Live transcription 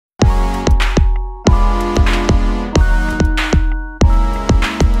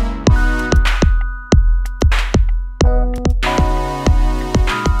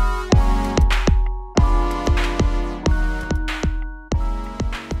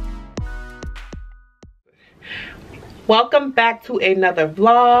Welcome back to another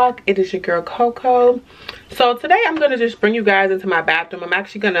vlog. It is your girl Coco. So today I'm gonna just bring you guys into my bathroom. I'm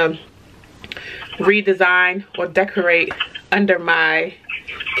actually gonna redesign or decorate under my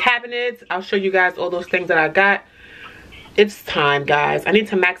cabinets. I'll show you guys all those things that I got. It's time, guys. I need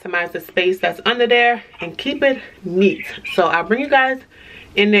to maximize the space that's under there and keep it neat. So I'll bring you guys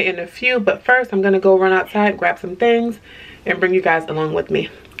in there in a few, but first I'm gonna go run outside, grab some things, and bring you guys along with me.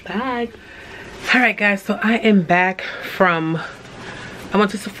 Bye. All right, guys, so I am back from, I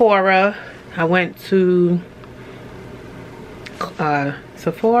went to Sephora. I went to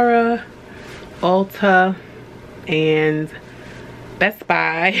Sephora, Ulta, and Best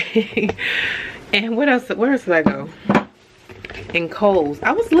Buy. And what else? Where else did I go? In Kohl's.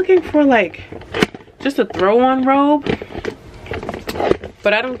 I was looking for like just a throw-on robe,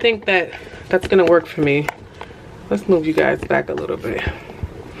 but I don't think that that's gonna work for me. Let's move you guys back a little bit.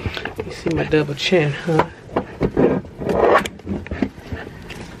 You see my double chin, huh?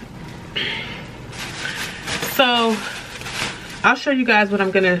 So I'll show you guys what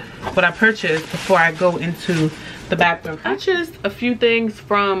I purchased before I go into the bathroom. I purchased a few things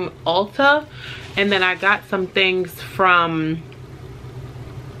from Ulta, and then I got some things from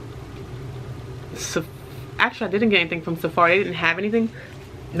actually I didn't get anything from Sephora. They didn't have anything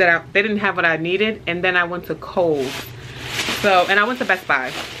they didn't have what I needed. And then I went to Kohl's, and I went to Best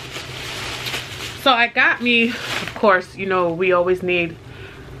Buy. So I got me, of course, you know, we always need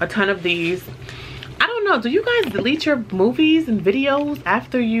a ton of these. I don't know, do you guys delete your movies and videos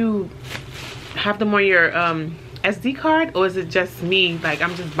after you have them on your SD card? Or is it just me, like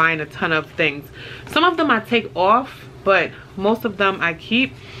I'm just buying a ton of things? Some of them I take off, but most of them I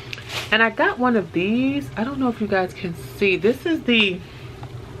keep. And I got one of these. I don't know if you guys can see. This is the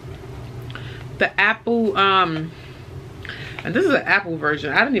Apple, and this is an Apple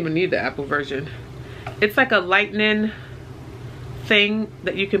version. I didn't even need the Apple version. It's like a lightning thing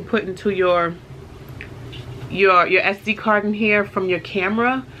that you can put into your SD card in here from your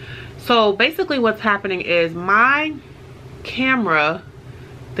camera. So basically what's happening is my camera,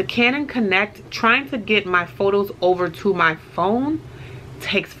 the Canon Connect, trying to get my photos over to my phone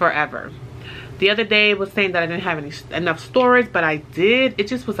takes forever. The other day it was saying that I didn't have enough storage, but I did. It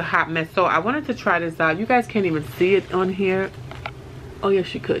just was a hot mess. So I wanted to try this out. You guys can't even see it on here. Oh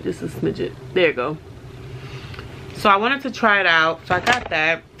yes, you could, just a smidget. There you go. So I wanted to try it out, so I got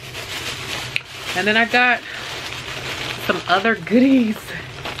that. And then I got some other goodies.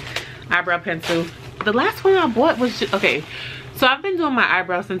 Eyebrow pencil. The last one I bought was just, okay, so I've been doing my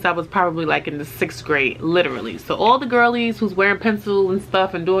eyebrows since I was probably like in the 6th grade, literally. So all the girlies who's wearing pencil and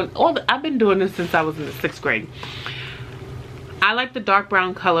stuff and doing I've been doing this since I was in the 6th grade. I like the dark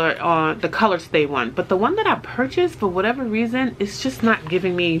brown color on the Color Stay one, but the one that I purchased, for whatever reason, it's just not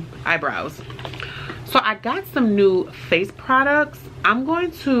giving me eyebrows. So I got some new face products. I'm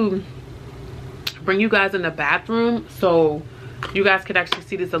going to bring you guys in the bathroom so you guys could actually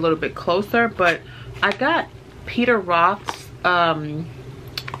see this a little bit closer. But I got Peter Roth's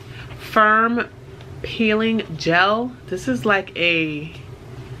Firm Peeling Gel. This is like a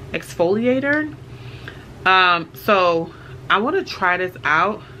exfoliator. So I want to try this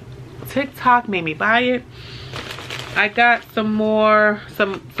out. TikTok made me buy it. I got some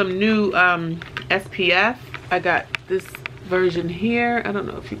new SPF. I got this version here. I don't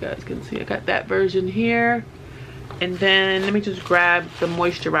know if you guys can see. I got that version here. And then let me just grab the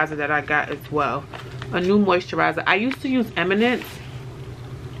moisturizer that I got as well. A new moisturizer. I used to use Eminence.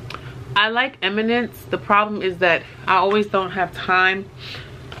 I like Eminence. The problem is that I always don't have time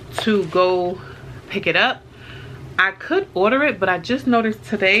to go pick it up. I could order it, but I just noticed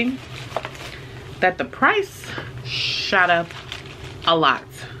today that the price shot up a lot.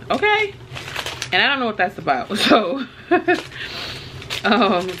 Okay? And I don't know what that's about. So so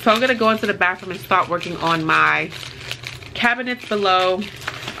I'm gonna go into the bathroom and start working on my cabinets below.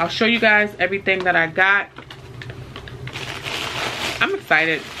 I'll show you guys everything that I got. I'm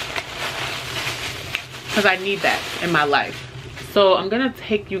excited because I need that in my life. So I'm gonna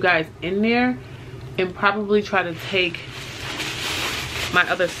take you guys in there and probably try to take my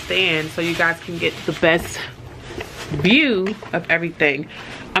other stand so you guys can get the best view of everything.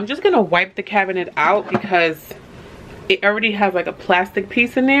 I'm just gonna wipe the cabinet out because it already has like a plastic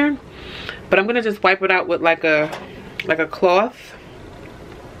piece in there, but I'm gonna just wipe it out with like a cloth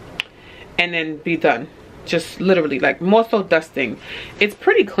and then be done. Just literally like more so dusting. It's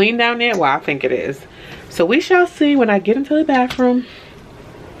pretty clean down there. Well, I think it is. So we shall see when I get into the bathroom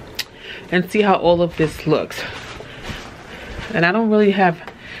and see how all of this looks. And I don't really have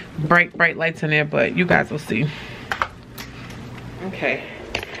bright lights in there, but you guys will see. Okay.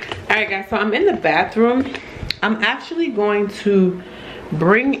 All right, guys, so I'm in the bathroom. I'm actually going to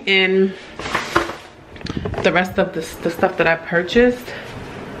bring in the rest of the stuff that I purchased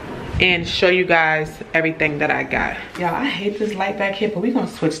and show you guys everything that I got. Y'all, I hate this light back here, but we're gonna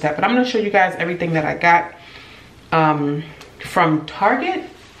switch that. But I'm gonna show you guys everything that I got from Target.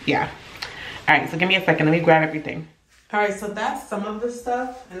 Yeah. All right, so give me a second, let me grab everything. All right, so that's some of the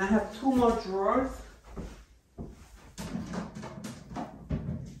stuff, and I have 2 more drawers.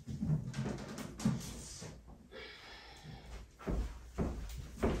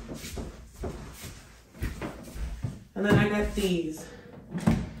 And then I got these.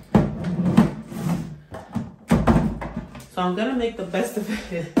 So I'm gonna make the best of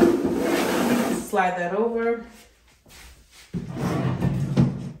it. Slide that over.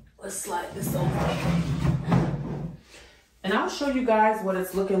 Let's slide this over. And I'll show you guys what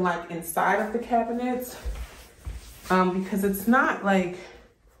it's looking like inside of the cabinets. Because it's not like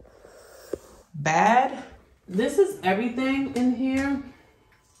bad. This is everything in here.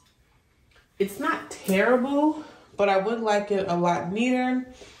 It's not terrible, but I would like it a lot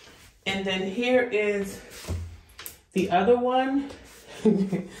neater. And then here is the other one.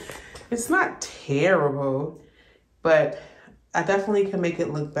 It's not terrible, but I definitely can make it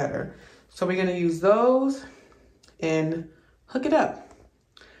look better. So we're gonna use those and hook it up.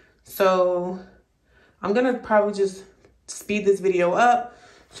 So I'm gonna probably just speed this video up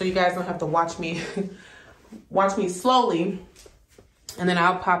so you guys don't have to watch me watch me slowly, and then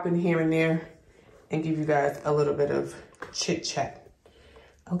I'll pop in here and there and give you guys a little bit of chit chat.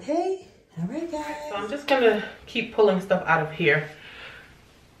 Okay, all right guys. So I'm just gonna keep pulling stuff out of here.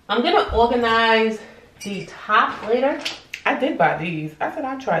 I'm gonna organize the top later. I did buy these. I said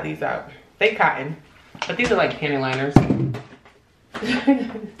I'd try these out. They cotton, but these are like panty liners.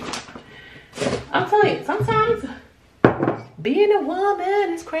 I'm telling you, sometimes being a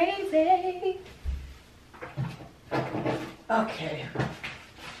woman is crazy. Okay.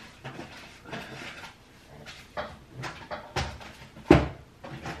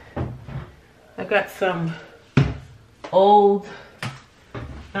 I got some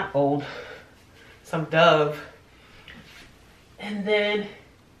some Dove. And then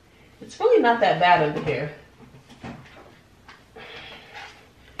it's really not that bad under here.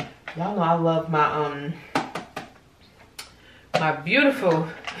 Y'all know I love my my beautiful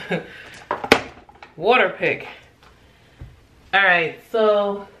water pick. All right,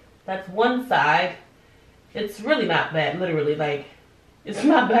 so that's one side. It's really not bad, literally, like, it's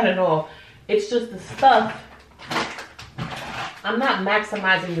not bad at all. It's just the stuff, I'm not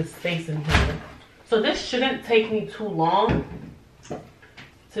maximizing the space in here. So this shouldn't take me too long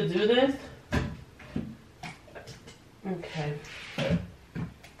to do this. Okay.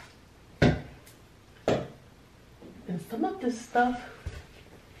 And some of this stuff,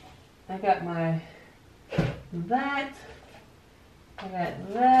 I got my, that, I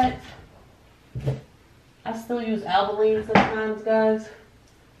got that. I still use Albaline sometimes, guys.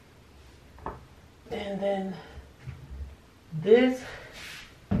 And then this.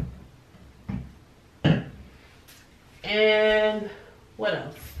 And what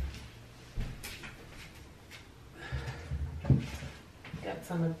else? Got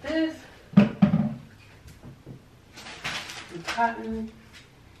some of this. Some cotton.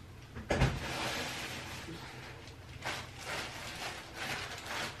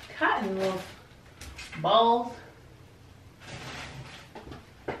 Cotton little balls.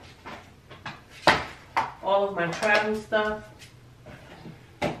 All of my travel stuff.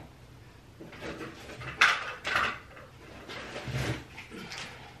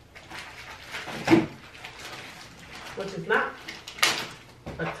 Which is not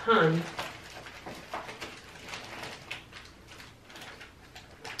a ton.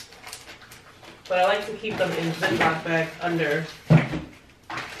 But I like to keep them in Ziploc bags under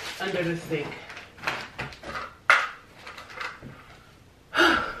the sink.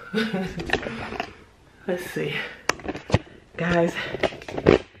 Let's see. Guys,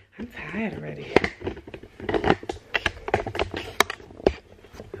 I'm tired already.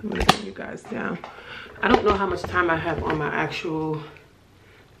 I'm gonna put you guys down. I don't know how much time I have on my actual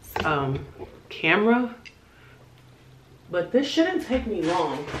camera, but this shouldn't take me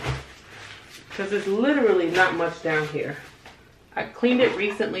long because there's literally not much down here. I cleaned it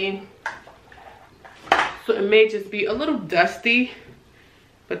recently, so it may just be a little dusty,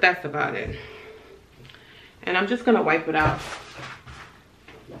 but that's about it. And I'm just gonna wipe it out.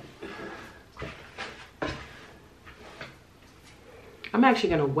 I'm actually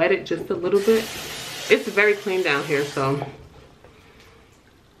gonna wet it just a little bit. It's very clean down here, so.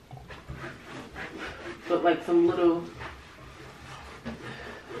 But like some little,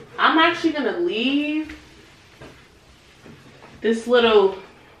 I'm actually gonna leave this little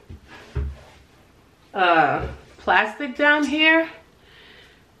plastic down here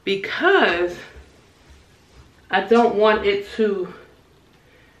because I don't want it to,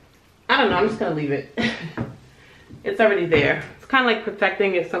 I don't know, I'm just gonna leave it. It's already there. It's kind of like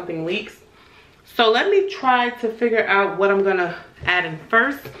protecting if something leaks. So let me try to figure out what I'm gonna add in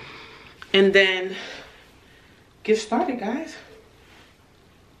first and then get started, guys.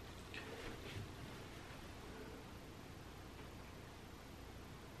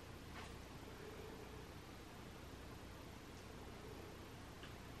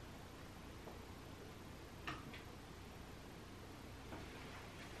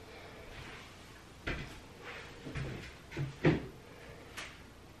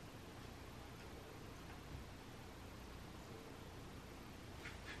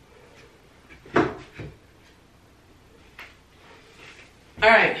 All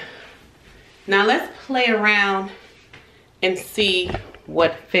right, now let's play around and see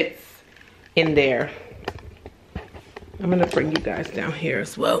what fits in there. I'm gonna bring you guys down here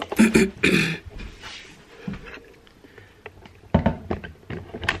as well.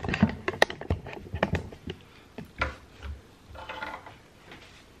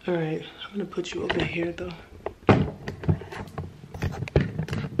 All right, I'm gonna put you over here though.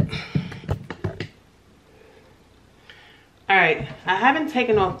 All right, I haven't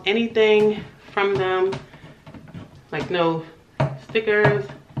taken off anything from them, like no stickers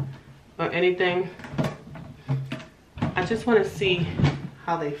or anything. I just want to see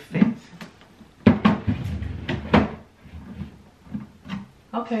how they fit.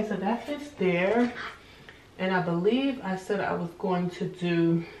 Okay, so that fits there. And I believe I said I was going to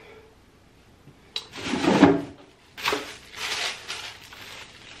do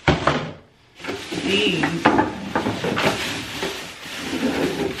these.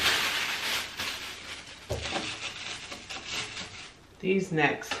 These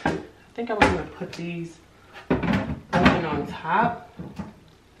next. I think I'm gonna put these open on top.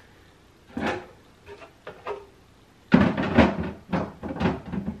 I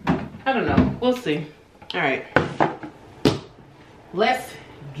don't know, we'll see. All right, let's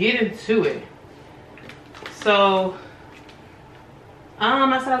get into it. So,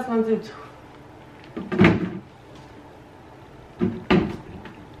 I said I was gonna do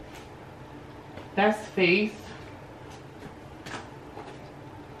that's face.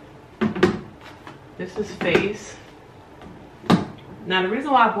 This is face. Now the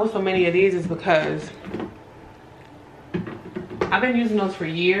reason why I bought so many of these is because I've been using those for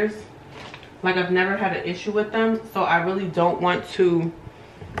years. Like I've never had an issue with them. So I really don't want to,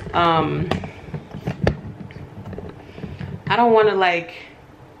 I don't want to like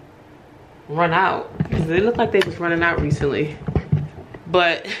run out. Because they look like they was running out recently.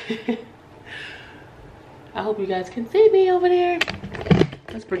 But I hope you guys can see me over there.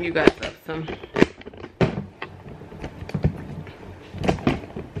 Let's bring you guys up some.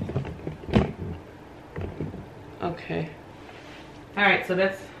 Okay. All right, so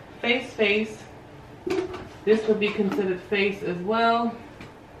that's face. This would be considered face as well.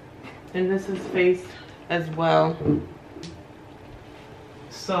 And this is face as well.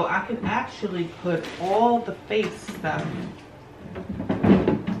 So I can actually put all the face stuff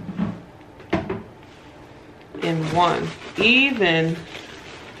in one. Even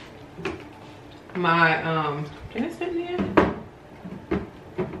my, can this fit in here?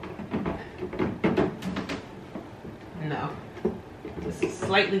 No, this is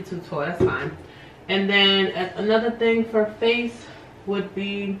slightly too tall, that's fine. And then another thing for face would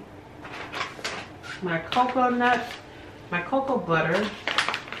be my cocoa nuts, my cocoa butter,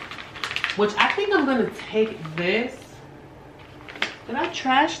 which I think I'm gonna take this. Did I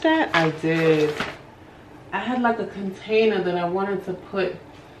trash that? I did. I had like a container that I wanted to put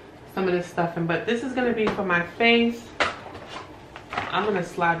some of this stuff in, but this is gonna be for my face. I'm gonna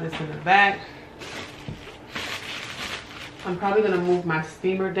slide this in the back. I'm probably gonna move my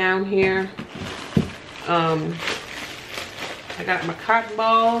steamer down here. I got my cotton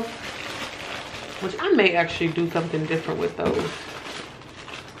balls, which I may actually do something different with those.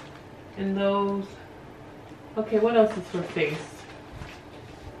 And those. Okay, what else is for face?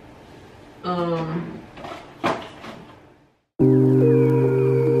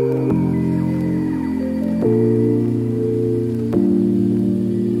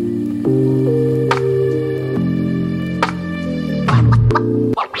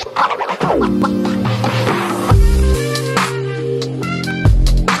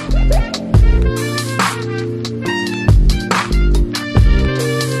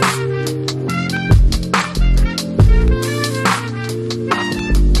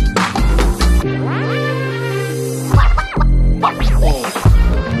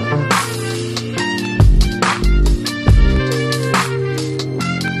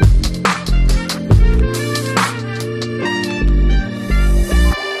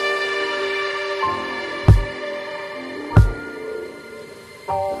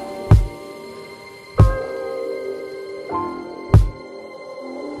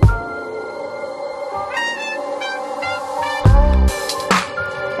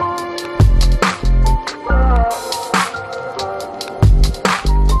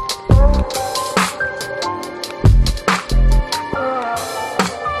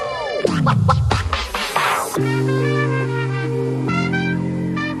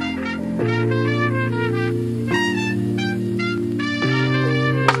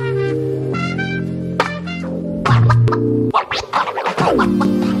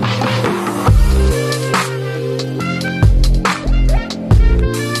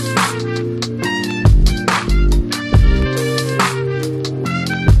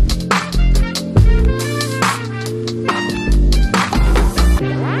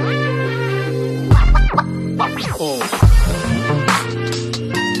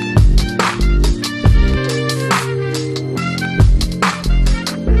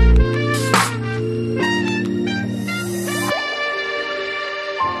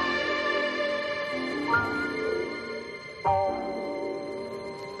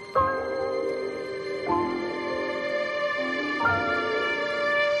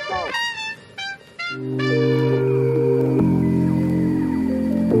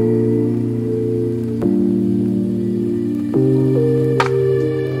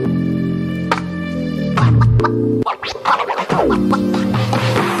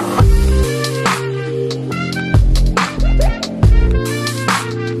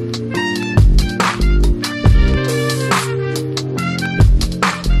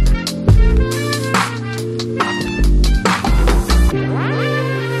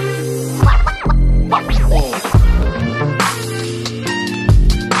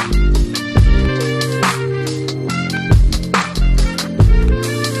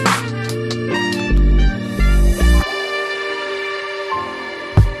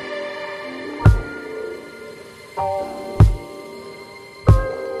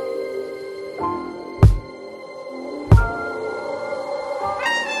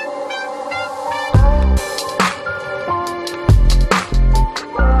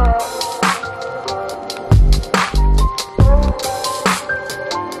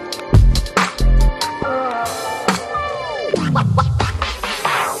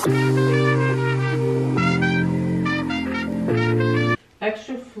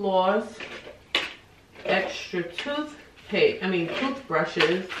 Extra floss, extra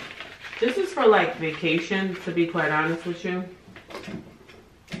toothbrushes. This is for like vacation, to be quite honest with you.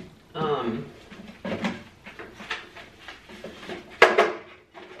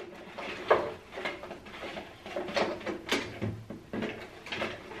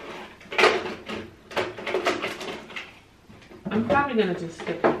 I'm probably gonna just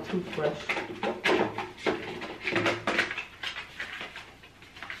stick a toothbrush.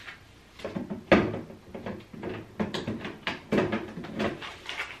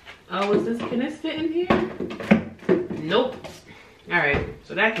 Oh, can this fit in here? Nope. All right,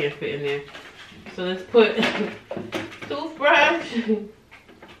 so that can't fit in there. So let's put toothbrush,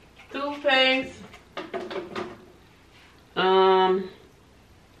 toothpaste,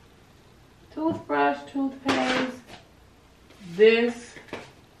 toothpaste, this,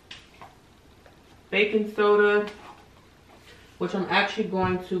 baking soda, which I'm actually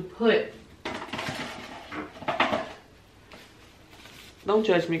going to put. Don't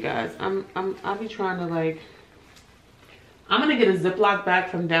judge me, guys. I'll be trying to like. I'm gonna get a Ziploc bag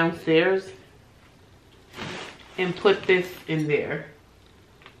from downstairs and put this in there.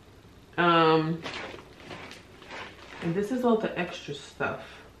 And this is all the extra stuff,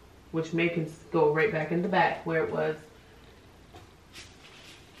 which may can go right back in the back where it was.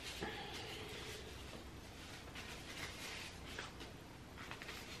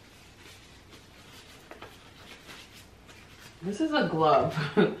 This is a glove,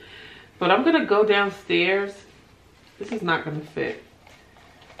 but I'm gonna go downstairs. This is not gonna fit.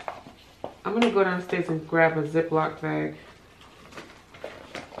 I'm gonna go downstairs and grab a Ziploc bag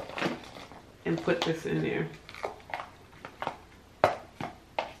and put this in there.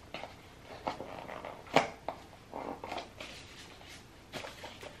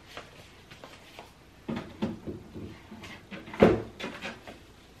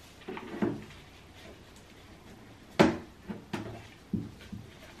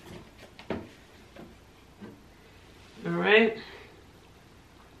 Alright,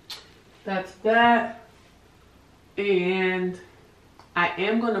 that's that, and I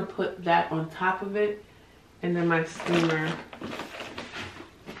am going to put that on top of it, and then my steamer.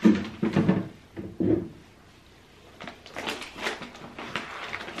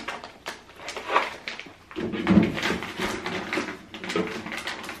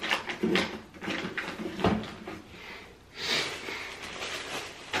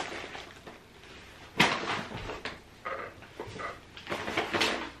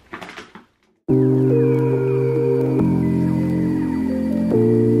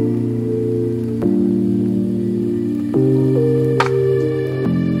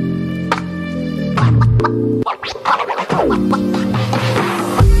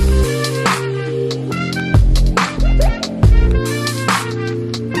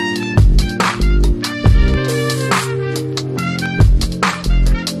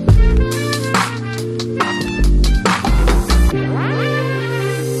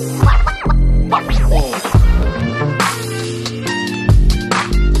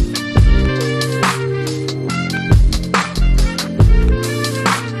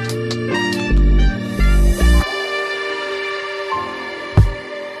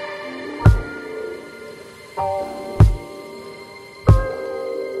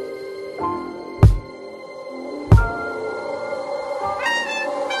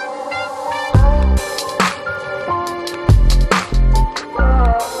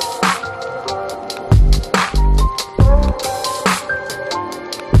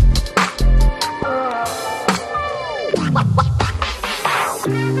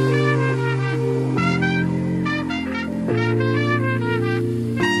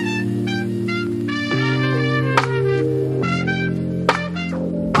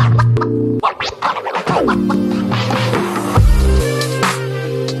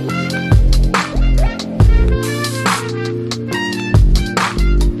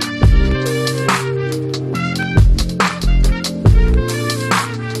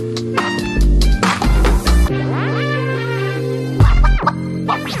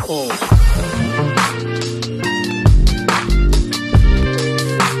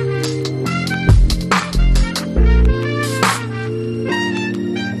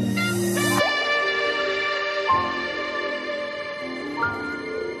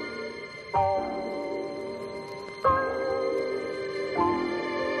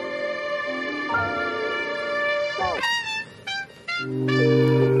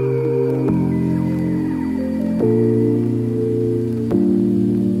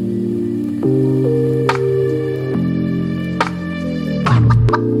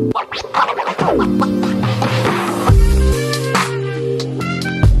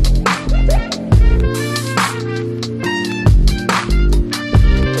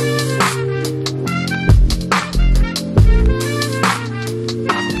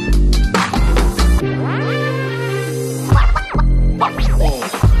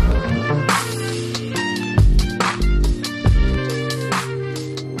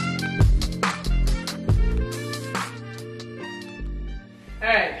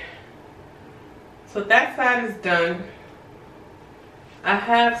 So that side is done. I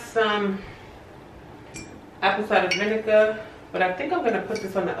have some apple cider vinegar, but I think I'm gonna put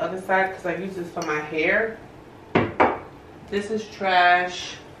this on the other side because I use this for my hair. This is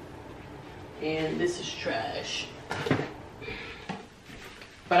trash, and this is trash.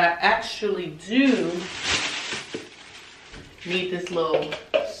 But I actually do need this little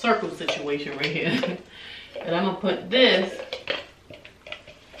circle situation right here. And I'm gonna put this,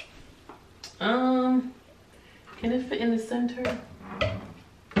 can it fit in the center?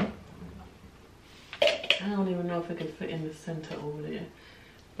 I don't even know if it can fit in the center over there.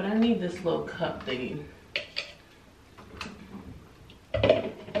 But I need this little cup thingy.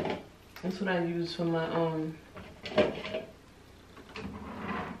 That's what I use for my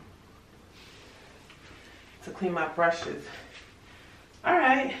to clean my brushes. All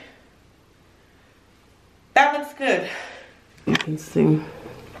right, that looks good. You can see.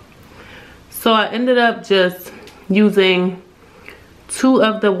 So I ended up just using 2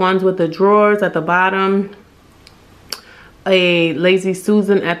 of the ones with the drawers at the bottom, a Lazy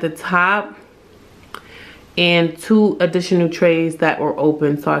Susan at the top, and 2 additional trays that were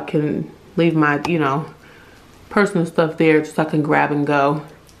open so I can leave my, you know, personal stuff there just so I can grab and go.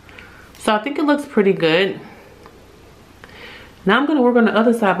 So I think it looks pretty good. Now I'm gonna work on the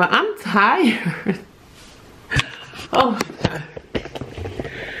other side, but I'm tired. Oh my God.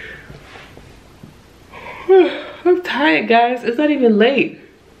 I'm tired, guys. It's not even late.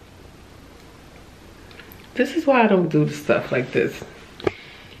 This is why I don't do stuff like this.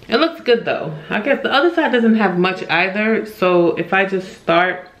 It looks good though. I guess the other side doesn't have much either. So if I just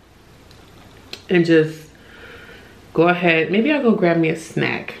start and just go ahead, maybe I'll go grab me a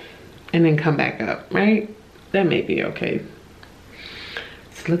snack and then come back up, right? That may be okay.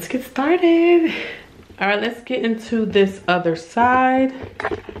 So let's get started. All right, let's get into this other side.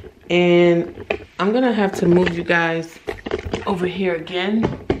 And I'm gonna have to move you guys over here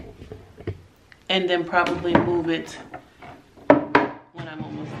again and then probably move it when I'm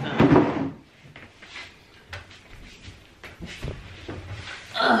almost done.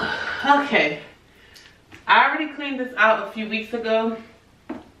 Okay, I already cleaned this out a few weeks ago,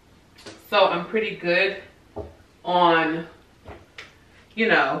 so I'm pretty good on, you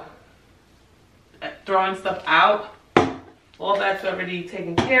know, throwing stuff out. All that's already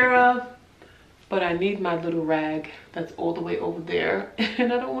taken care of, but I need my little rag that's all the way over there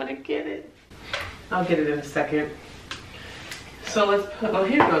and I don't want to get it. I'll get it in a second. So let's put, oh,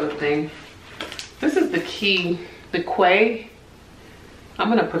 here goes the thing. This is the key, the quay. I'm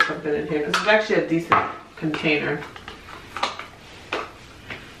gonna put something in here because it's actually a decent container.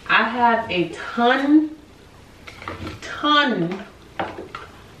 I have a ton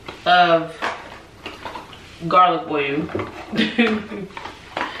of garlic oil.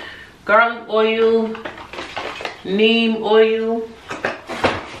 Garlic oil, neem oil.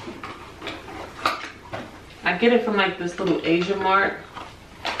 I get it from like this little Asian mart.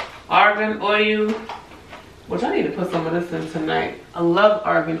 Argan oil, which I need to put some of this in tonight. I love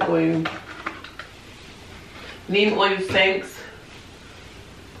argan oil. Neem oil sinks.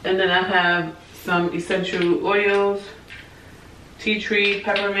 And then I have some essential oils. Tea tree,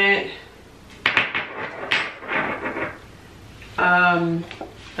 peppermint.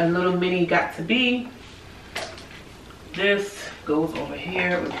 A little mini got to be. This goes over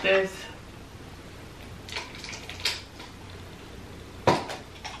here with this.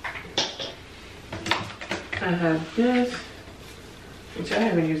 I have this, which I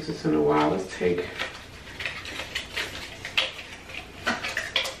haven't used this in a while. Let's take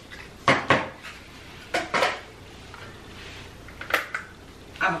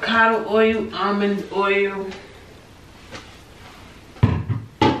avocado oil, almond oil.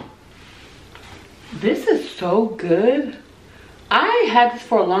 This is so good. I had this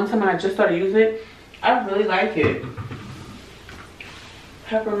for a long time and I just started using it. I really like it.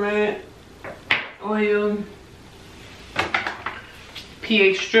 Peppermint oil,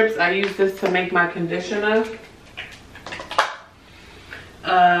 pH strips. I use this to make my conditioner.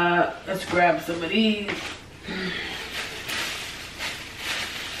 Let's grab some of these.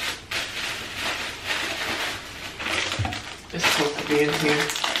 It's supposed to be in here.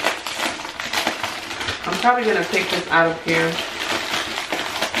 I'm probably gonna take this out of here.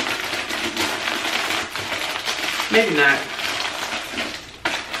 Maybe not.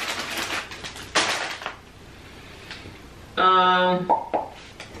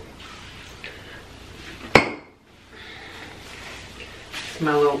 It's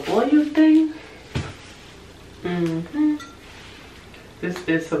my little oil thing. This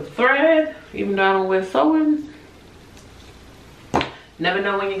is some thread, even though I don't wear sewings. Never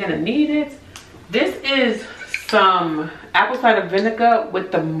know when you're gonna need it. This is some apple cider vinegar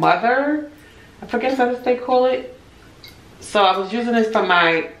with the mother. I forget what they call it. So I was using this for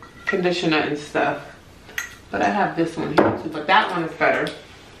my conditioner and stuff. But I have this one here too, but that one is better.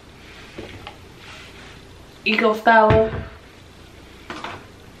 Eco Styler.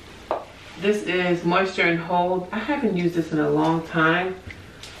 This is Moisture and Hold. I haven't used this in a long time.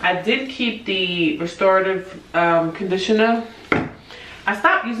 I did keep the restorative conditioner. I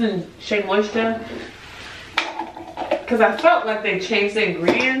stopped using Shea Moisture because I felt like they changed the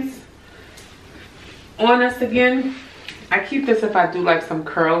ingredients on us again. I keep this if I do like some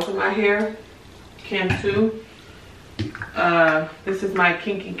curls in my hair. Can too. This is my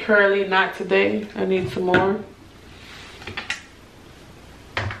Kinky Curly. Not today. I need some more.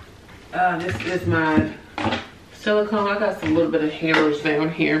 This is my silicone. I got some little bit of hairs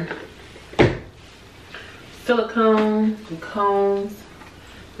down here. Silicone, some combs.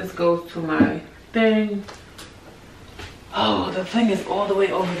 This goes to my thing. Oh, the thing is all the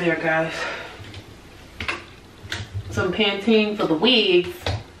way over there, guys. Some Pantene for the wigs.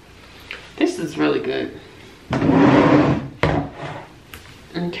 This is really good.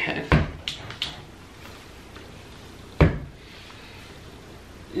 Okay.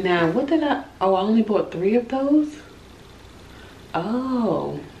 Now, what did I only bought 3 of those?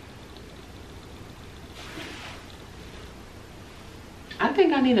 Oh. I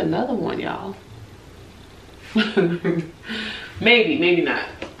think I need another one, y'all. Maybe not.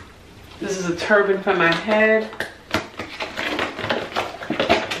 This is a turban for my head.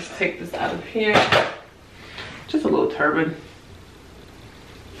 Let's take this out of here. Just a little turban.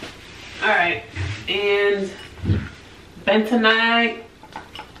 All right, and bentonite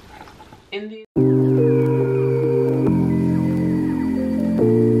in the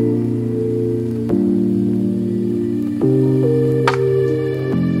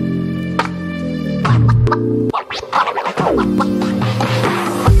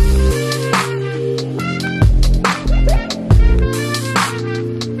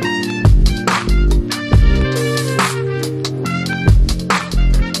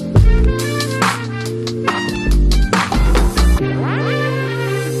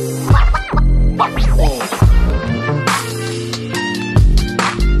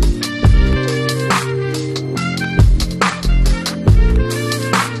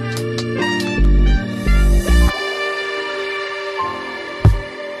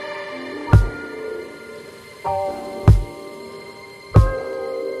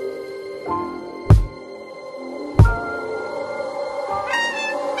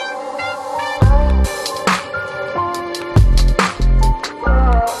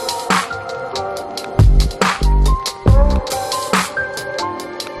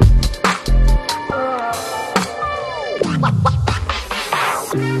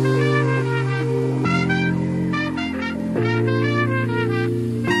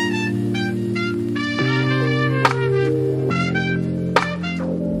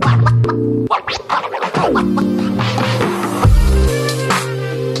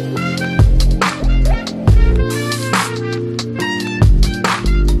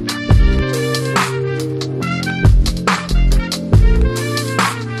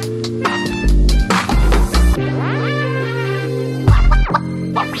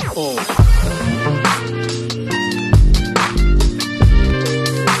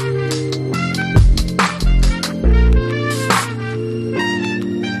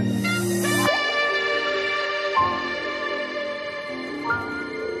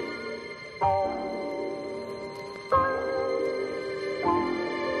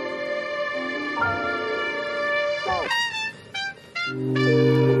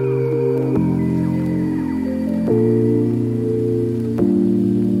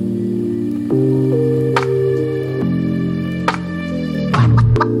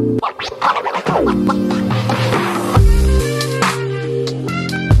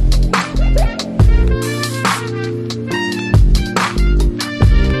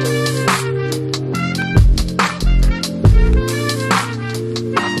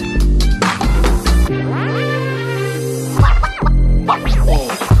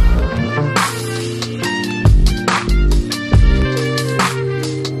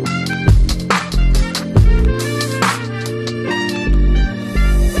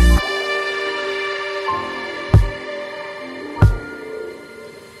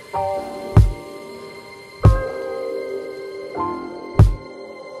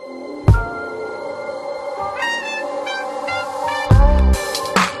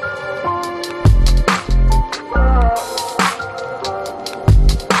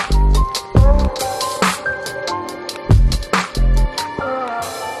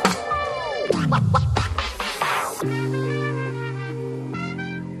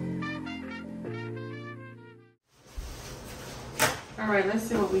Alright, let's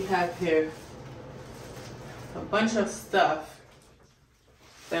see what we have here. A bunch of stuff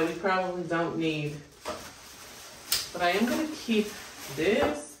that we probably don't need. But I am going to keep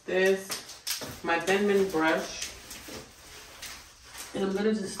my Denman brush. And I'm going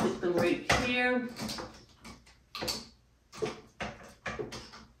to just stick them right here.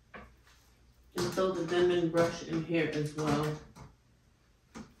 And throw the Denman brush in here as well.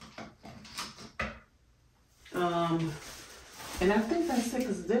 And I think that's it,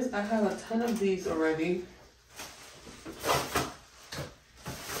 because this, I have a ton of these already.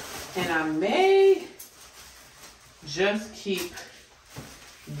 And I may just keep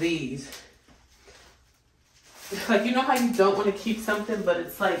these. Like, you know how you don't want to keep something, but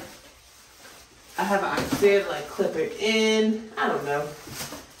it's like, I have an idea to like clip it in. I don't know.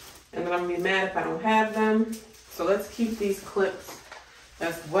 And then I'm gonna be mad if I don't have them. So let's keep these clips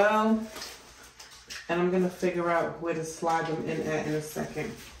as well. And I'm gonna figure out where to slide them in at in a second.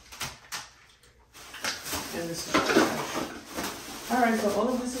 And this is trash. All right, so all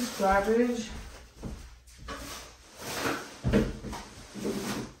of this is garbage.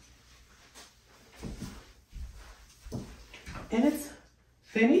 And it's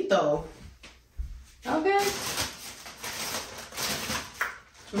finito. Okay.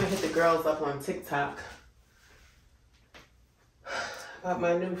 I'm gonna hit the girls up on TikTok about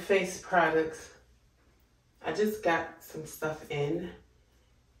my new face products. I just got some stuff in.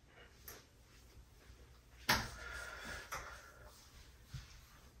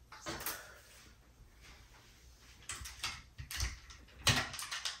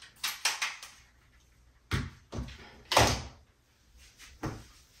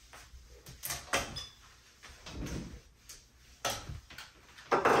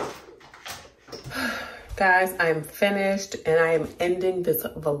 Guys, I'm finished and I am ending this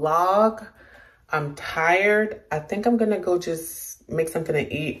vlog. I'm tired. I think I'm gonna go just make something to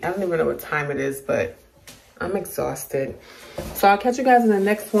eat. I don't even know what time it is, but I'm exhausted. So I'll catch you guys in the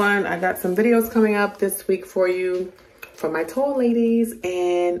next one. I got some videos coming up this week for you, for my tall ladies.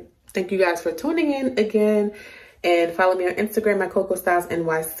 And thank you guys for tuning in again. And follow me on Instagram at Coco Styles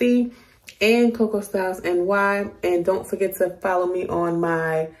NYC and Coco Styles NY. And don't forget to follow me on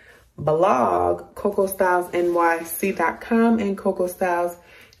my blog, CocoStylesNYC.com and Coco Styles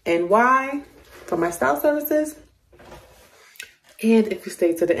NY for my style services. And if you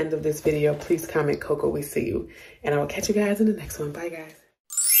stay to the end of this video, please comment Coco, we see you. And I will catch you guys in the next one. Bye guys.